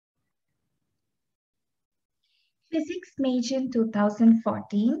Physics major in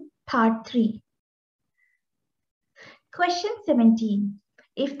 2014, Part 3. Question 17.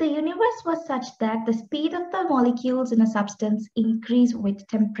 If the universe was such that the speed of the molecules in a substance increase with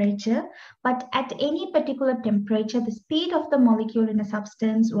temperature, but at any particular temperature, the speed of the molecule in a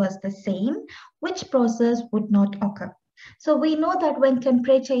substance was the same, which process would not occur? So we know that when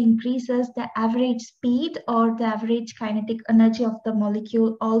temperature increases, the average speed or the average kinetic energy of the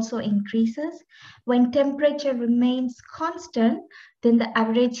molecule also increases. When temperature remains constant, then the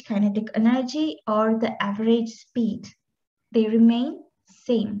average kinetic energy or the average speed, they remain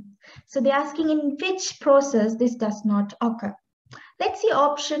same. So they're asking in which process this does not occur. Let's see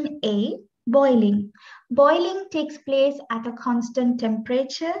option A, boiling. Boiling takes place at a constant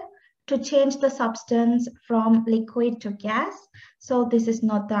temperature to change the substance from liquid to gas. So this is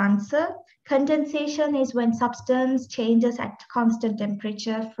not the answer. Condensation is when substance changes at constant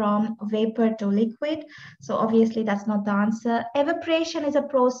temperature from vapor to liquid. So obviously that's not the answer. Evaporation is a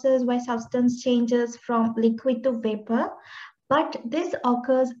process where substance changes from liquid to vapor, but this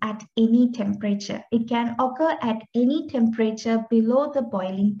occurs at any temperature. It can occur at any temperature below the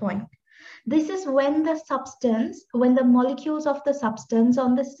boiling point. This is when the molecules of the substance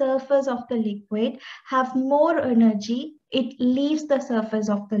on the surface of the liquid have more energy, it leaves the surface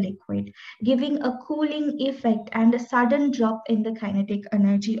of the liquid, giving a cooling effect and a sudden drop in the kinetic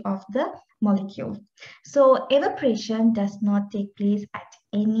energy of the molecule. So evaporation does not take place at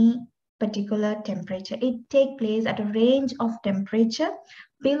any particular temperature. It takes place at a range of temperature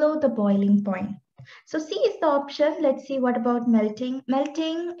below the boiling point. So C is the option. Let's see what about melting.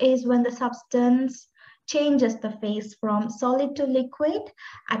 Melting is when the substance changes the phase from solid to liquid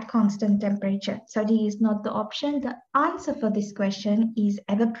at constant temperature. So D is not the option. The answer for this question is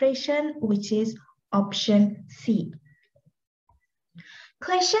evaporation, which is option C.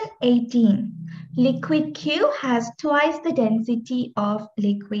 Question 18. Liquid Q has twice the density of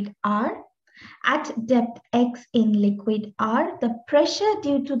liquid R. At depth x in liquid R, the pressure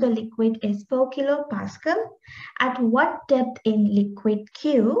due to the liquid is 4 kilopascal. At what depth in liquid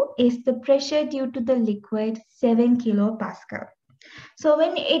Q is the pressure due to the liquid 7 kilopascal? So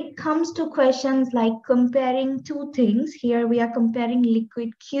when it comes to questions like comparing two things, here we are comparing liquid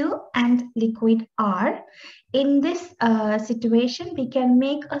Q and liquid R. In this situation, we can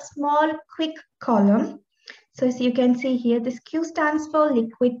make a small quick column. So as you can see here, this Q stands for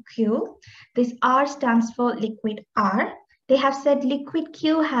liquid Q. This R stands for liquid R. They have said liquid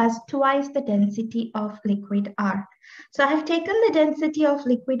Q has twice the density of liquid R. So I have taken the density of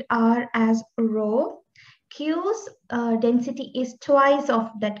liquid R as rho. Q's density is twice of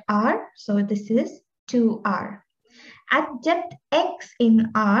that R. So this is 2R. At depth x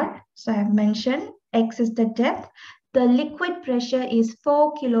in R, so I have mentioned x is the depth, the liquid pressure is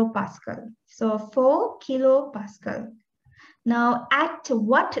 4 kilopascal. So 4 kilopascal. Now, at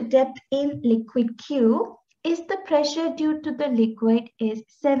what depth in liquid Q is the pressure due to the liquid is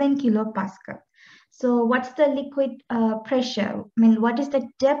 7 kilopascal. So what's the liquid pressure? I mean, what is the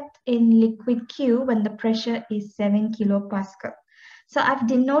depth in liquid Q when the pressure is 7 kilopascal? So I've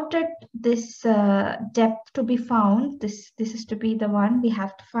denoted this depth to be found. This is to be the one we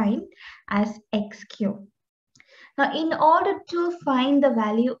have to find as xq. Now, in order to find the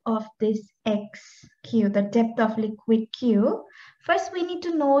value of this xq, the depth of liquid Q, first we need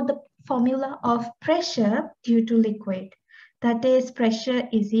to know the formula of pressure due to liquid. That is, pressure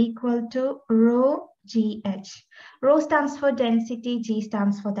is equal to rho gh. Rho stands for density, g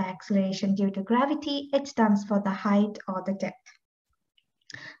stands for the acceleration due to gravity, h stands for the height or the depth.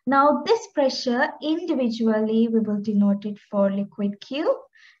 Now, this pressure individually, we will denote it for liquid Q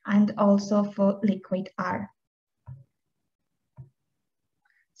and also for liquid R.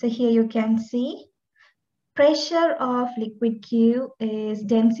 So here you can see pressure of liquid Q is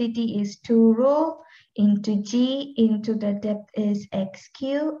density is 2 rho into G into the depth is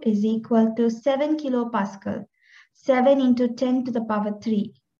xq is equal to 7 kilopascal. 7 into 10 to the power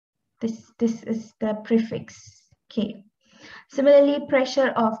 3. This is the prefix K. Similarly, pressure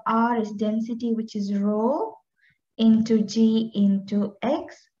of R is density, which is rho into G into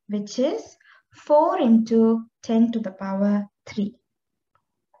X, which is 4 into 10 to the power 3.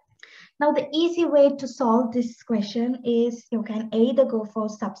 Now, the easy way to solve this question is you can either go for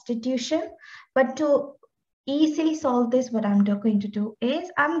substitution, but to easily solve this, what I'm going to do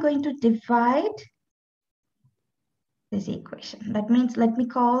is I'm going to divide this equation. That means let me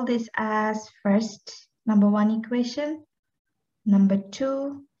call this as first number 1 equation, number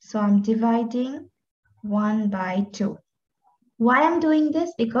 2. So I'm dividing 1 by 2. Why I'm doing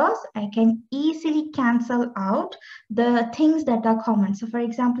this? Because I can easily cancel out the things that are common. So for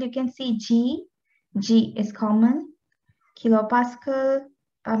example, you can see G G is common. Kilopascal,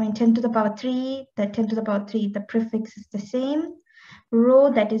 10 to the power 3, the 10 to the power 3, the prefix is the same.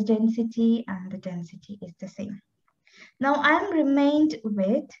 Rho, that is density, and the density is the same. Now I'm remained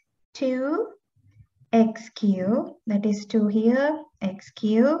with 2xq, that is 2 here,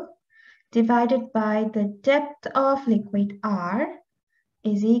 xq, divided by the depth of liquid R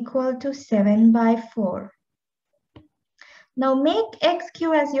is equal to 7 by 4. Now make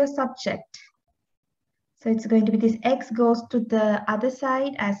xq as your subject. So it's going to be this x goes to the other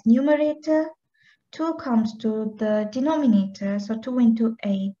side as numerator, 2 comes to the denominator, so 2 into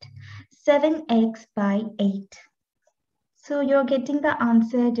 8, 7x by 8. So you're getting the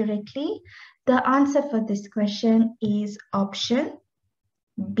answer directly. The answer for this question is option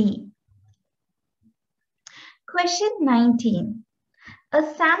B. Question 19. A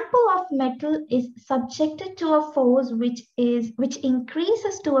sample of metal is subjected to a force which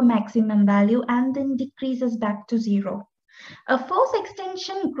increases to a maximum value and then decreases back to 0. A force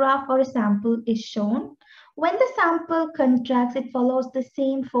extension graph for a sample is shown. When the sample contracts, it follows the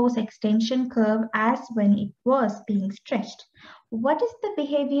same force extension curve as when it was being stretched. What is the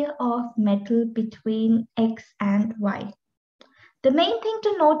behavior of metal between X and Y? The main thing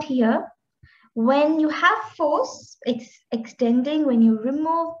to note here, when you have force extending, when you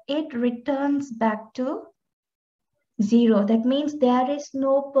remove, it returns back to 0. That means there is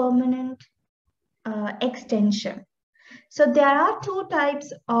no permanent extension. So there are two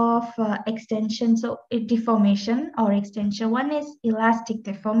types of extension, so deformation or extension. One is elastic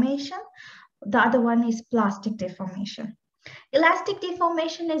deformation, the other one is plastic deformation. Elastic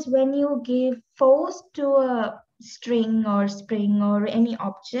deformation is when you give force to a string or spring or any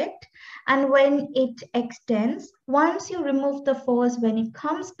object, and when it extends, once you remove the force, when it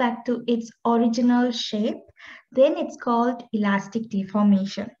comes back to its original shape, then it's called elastic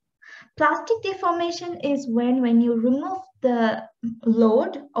deformation. Plastic deformation is when you remove the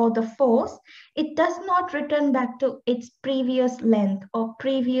load or the force, it does not return back to its previous length or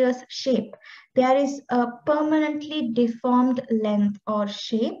previous shape. There is a permanently deformed length or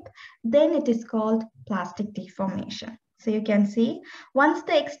shape, then it is called plastic deformation. So you can see, once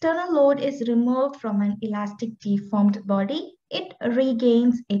the external load is removed from an elastic deformed body, it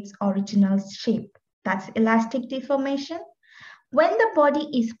regains its original shape. That's elastic deformation. When the body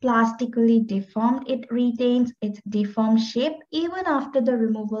is plastically deformed, it retains its deformed shape even after the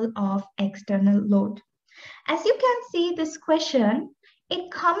removal of external load. As you can see, this question,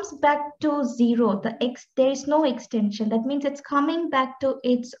 it comes back to 0. There is no extension. That means it's coming back to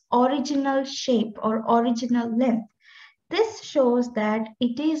its original shape or original length. This shows that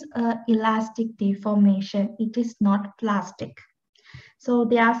it is an elastic deformation. It is not plastic. So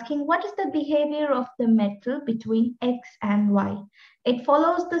they're asking, what is the behavior of the metal between X and Y? It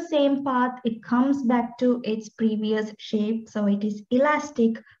follows the same path. It comes back to its previous shape. So it is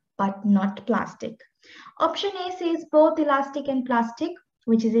elastic, but not plastic. Option A says both elastic and plastic,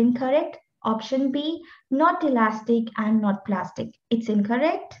 which is incorrect. Option B, not elastic and not plastic. It's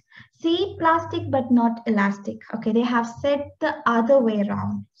incorrect. C, plastic but not elastic. Okay, they have said the other way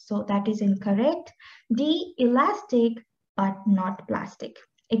around. So that is incorrect. D, elastic but not plastic.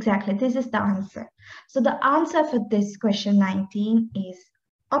 Exactly, this is the answer. So the answer for this question 19 is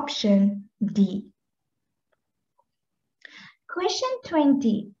option D. Question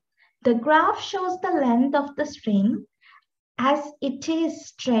 20. The graph shows the length of the string as it is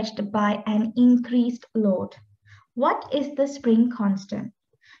stretched by an increased load. What is the spring constant?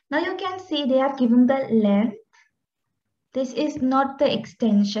 Now you can see they are given the length. This is not the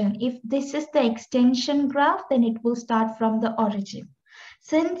extension. If this is the extension graph, then it will start from the origin.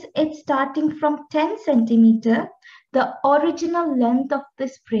 Since it's starting from 10 centimeter, the original length of the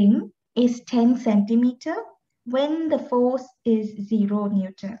spring is 10 centimeter when the force is 0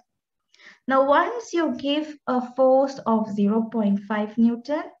 Newton. Now, once you give a force of 0.5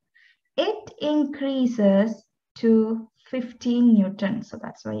 Newton, it increases to 15 Newton. So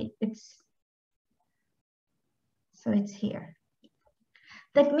that's why it's here.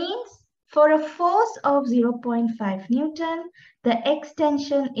 That means for a force of 0.5 Newton, the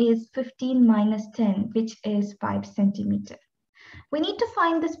extension is 15 minus 10, which is 5 centimeter. We need to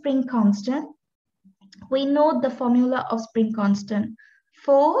find the spring constant. We know the formula of spring constant.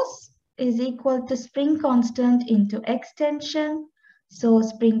 Force is equal to spring constant into extension. So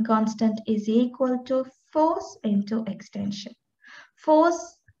spring constant is equal to force into extension.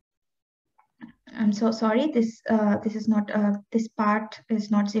 Force, I'm so sorry, this is not, this part is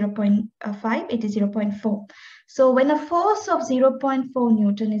not 0.5, it is 0.4. So when a force of 0.4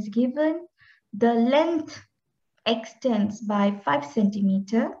 Newton is given, the length extends by 5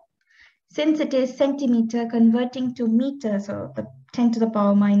 centimeter. Since it is centimeter converting to meter, so the 10 to the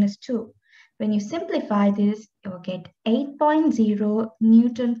power minus 2. When you simplify this, you'll get 8.0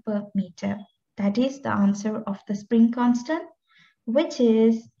 Newton per meter. That is the answer of the spring constant, which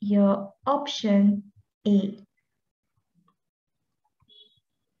is your option A.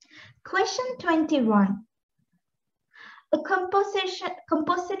 Question 21. A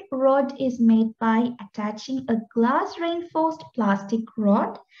composite rod is made by attaching a glass reinforced plastic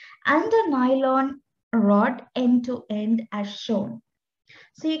rod and a nylon rod end to end as shown.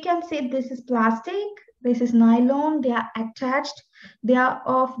 So you can see this is plastic, this is nylon, they are attached, they are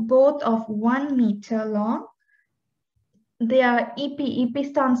of both of 1 meter long. They are EP. EP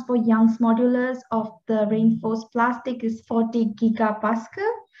stands for Young's modulus of the reinforced plastic is 40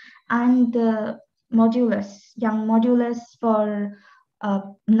 gigapascal, and the Young modulus for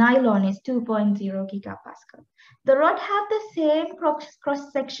nylon is 2.0 gigapascal. The rod have the same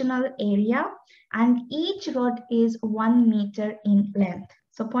cross-sectional area, and each rod is 1 meter in length.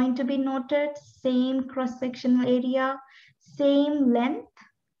 So point to be noted, same cross-sectional area, same length.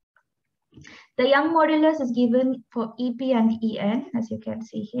 The Young modulus is given for EP and EN, as you can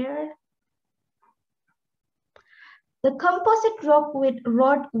see here. The composite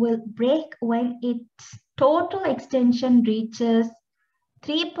rod will break when its total extension reaches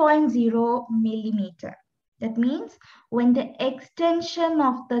 3.0 millimeter. That means when the extension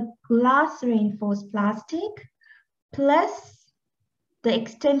of the glass reinforced plastic plus the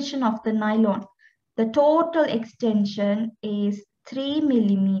extension of the nylon, the total extension is 3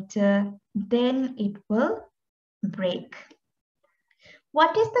 millimeter, then it will break.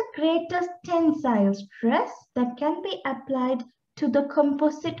 What is the greatest tensile stress that can be applied to the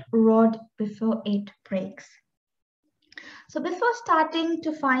composite rod before it breaks? So before starting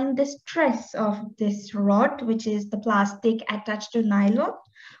to find the stress of this rod, which is the plastic attached to nylon,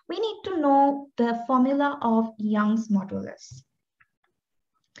 we need to know the formula of Young's modulus.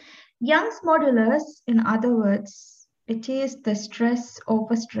 Young's modulus, in other words, it is the stress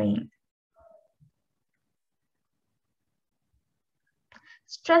over strain.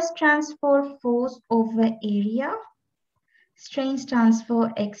 Stress stands for force over area. Strain stands for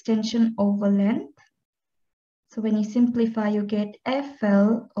extension over length. So when you simplify, you get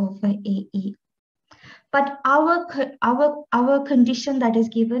FL over AE. But our condition that is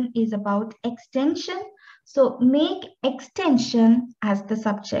given is about extension. So make extension as the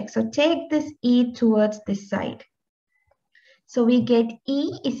subject. So take this E towards this side. So we get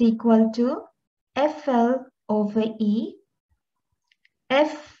E is equal to FL over E.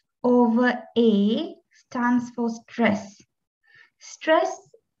 F over A stands for stress. Stress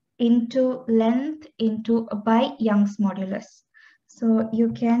into length into by Young's modulus. So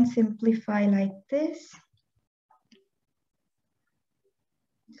you can simplify like this.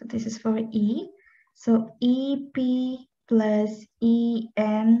 So this is for E. So EP plus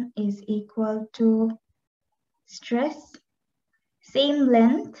EN is equal to stress. Same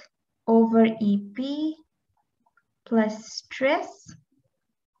length over EP plus stress.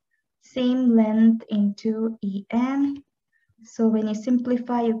 Same length into EN. So when you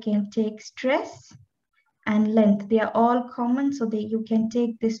simplify, you can take stress and length. They are all common, so you can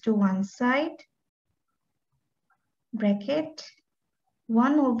take this to one side. Bracket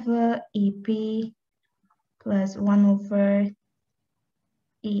 1 over EP plus 1 over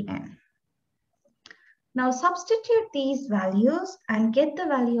EN. Now substitute these values and get the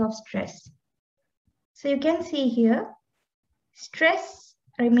value of stress. So you can see here, stress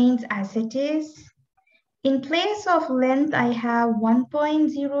remains as it is. In place of length, I have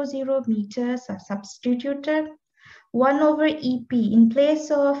 1.00 meters are substituted. 1 over EP. In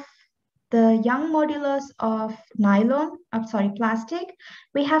place of the Young modulus of plastic,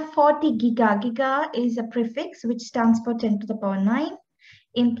 we have 40 giga. Giga is a prefix which stands for 10 to the power 9.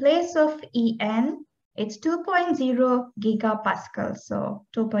 In place of EN, it's 2.0 gigapascal. So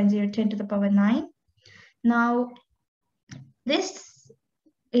 2.0 10 to the power 9. Now, this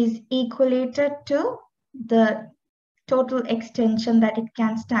is equalated to the total extension that it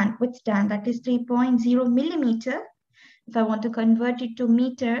can withstand, that is 3.0 millimeter. If I want to convert it to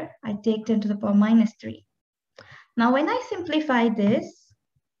meter, I take 10 to the power minus 3. Now, when I simplify this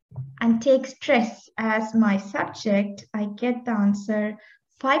and take stress as my subject, I get the answer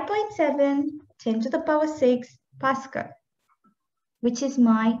 5.7 10 to the power 6 Pascal, which is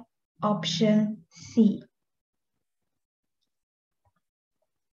my option C.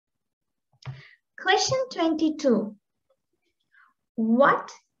 Question 22.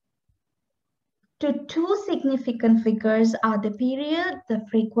 What two significant figures are the period, the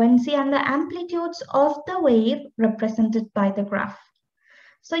frequency, and the amplitudes of the wave represented by the graph?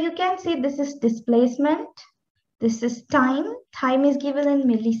 So you can see this is displacement. This is time. Time is given in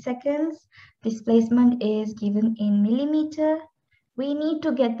milliseconds. Displacement is given in millimeter. We need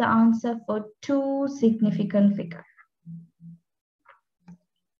to get the answer for two significant figures.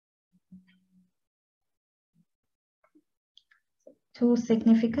 Two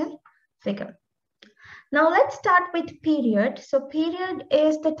significant figure. Now let's start with period. So period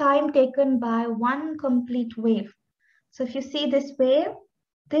is the time taken by one complete wave. So if you see this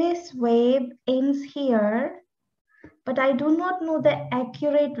wave ends here, but I do not know the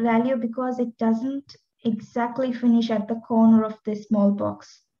accurate value because it doesn't exactly finish at the corner of this small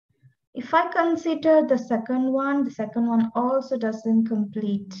box. If I consider the second one also doesn't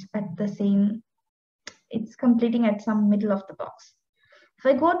complete at the same, it's completing at some middle of the box. If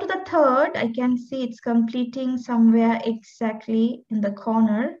I go to the third, I can see it's completing somewhere exactly in the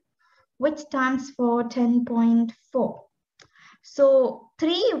corner, which stands for 10.4. So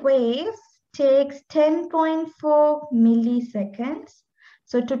 3 waves takes 10.4 milliseconds.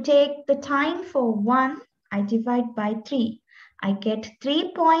 So to take the time for one, I divide by 3. I get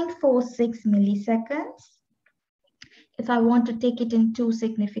 3.46 milliseconds. If I want to take it in two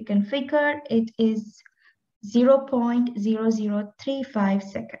significant figure, it is 0.0035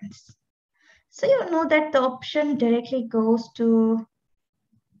 seconds. So you know that the option directly goes to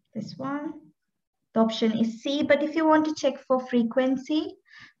this one. The option is C, but if you want to check for frequency,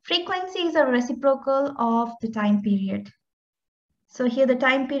 frequency is a reciprocal of the time period. So here the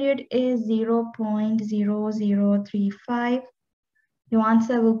time period is 0.0035. Your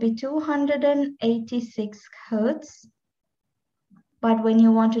answer will be 286 Hertz. But when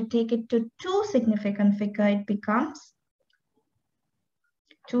you want to take it to two significant figure, it becomes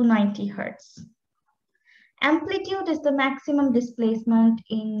 290 Hertz. Amplitude is the maximum displacement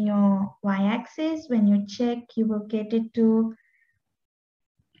in your y-axis. When you check, you will get it to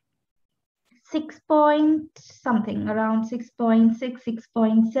 6 point something, around 6.6,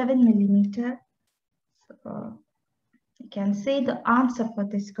 6.7 millimeter. So you can say the answer for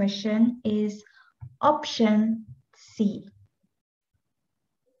this question is option C.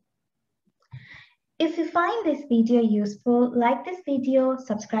 If you find this video useful, like this video,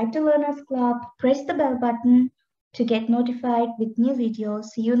 subscribe to Learners Club, press the bell button to get notified with new videos.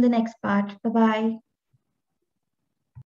 See you in the next part. Bye-bye.